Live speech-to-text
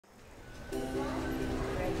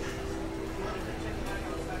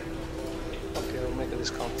this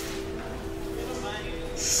come.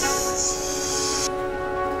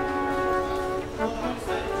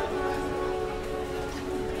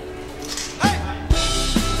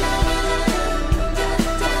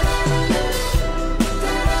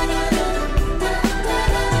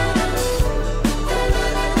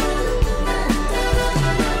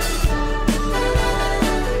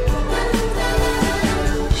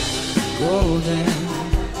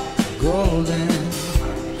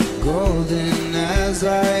 Golden as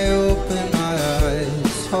I open my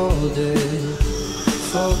eyes, hold it,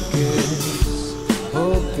 focus,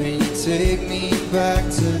 hoping you take me back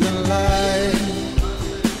to the light.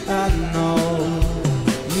 I know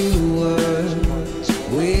you were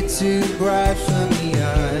way too bright for me.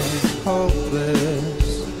 I'm hopeless,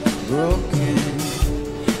 broken,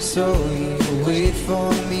 so you wait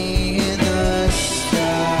for me in the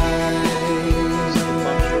sky.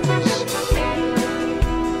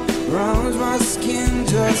 Browns my skin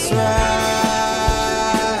just right.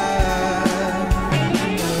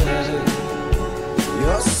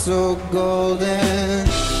 You're so golden.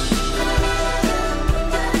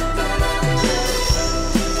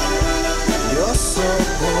 You're so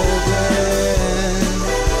golden.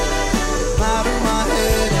 Out of my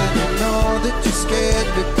head, and I know that you're scared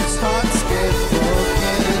because hearts get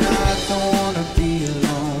broken. I don't wanna be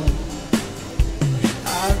alone. I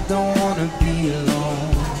don't wanna be alone.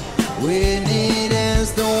 When it ends,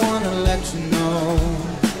 don't wanna let you know.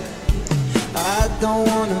 I don't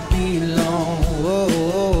wanna be alone.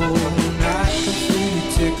 Whoa, I can feel you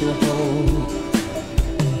take a hold.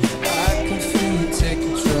 I can feel you take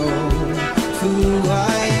control of who I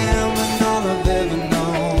am and all I've ever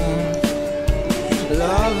known.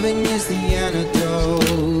 Loving is the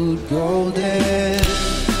antidote, golden.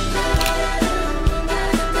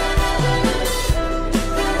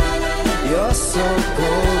 You're so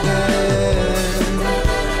golden.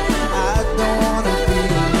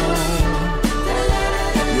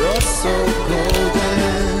 So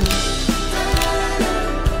golden.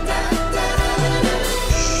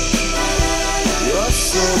 You're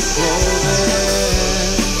so golden.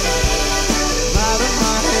 Out of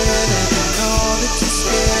my head, and I know that you're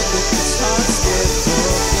scared because hearts get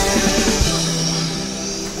broken.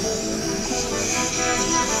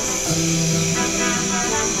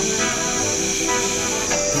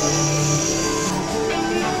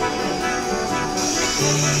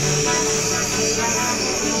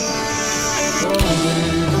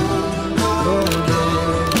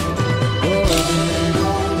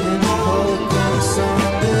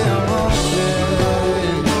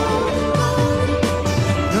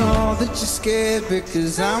 Scared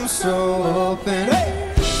because I'm so open. Hey!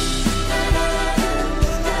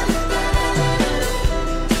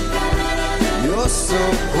 You're so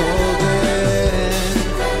golden.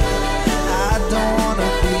 I don't wanna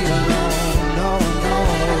be alone. No, no.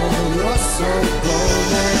 You're so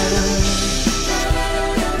golden.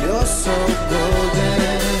 You're so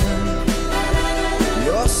golden.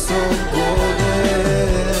 You're so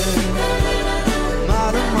golden.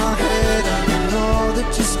 Out of my head, and I know that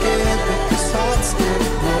you're scared. Hearts get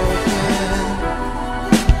broken.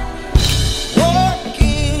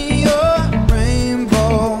 Walking your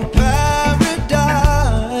rainbow paradise.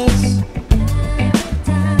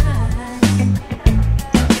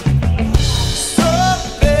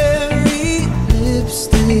 Strawberry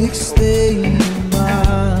lipstick stain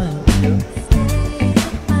mine.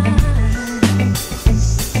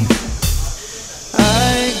 I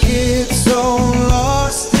get so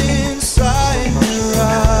lost inside your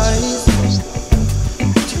eyes.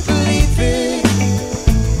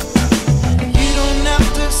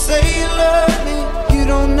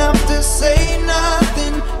 Say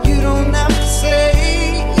nothing, you don't have to say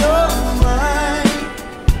you're mine.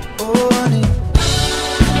 Oh, honey.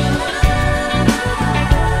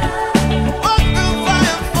 Walk the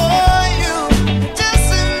fire for you, just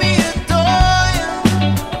let me adore you.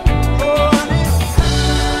 Oh, honey.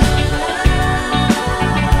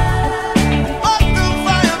 Walk the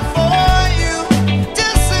fire for you,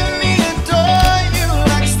 just let me adore you.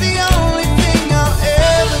 Like it's the only thing I'll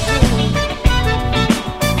ever do.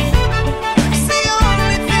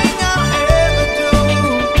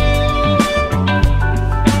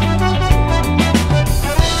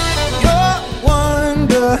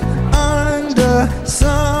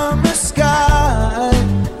 Summer sky,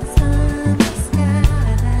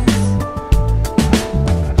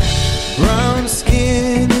 brown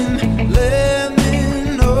skin and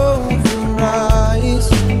lemon over eyes.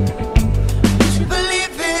 Would you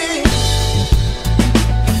believe it?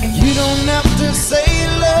 You don't have to say you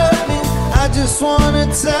love me. I just wanna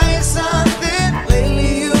tell you something.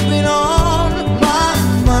 Lately you've been on my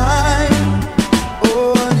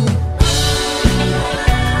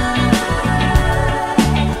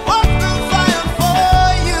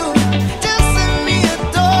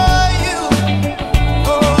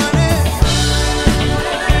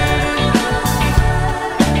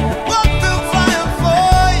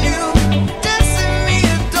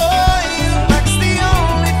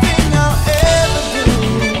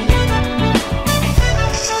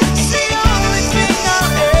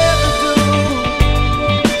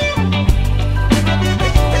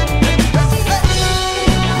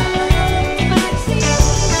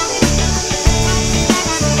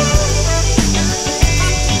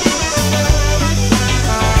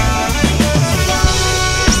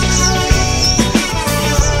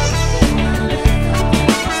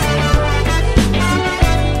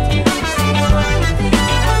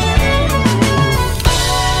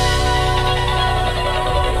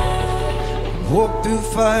open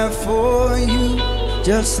fire for you.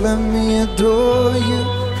 Just let me adore you.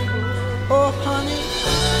 Oh honey,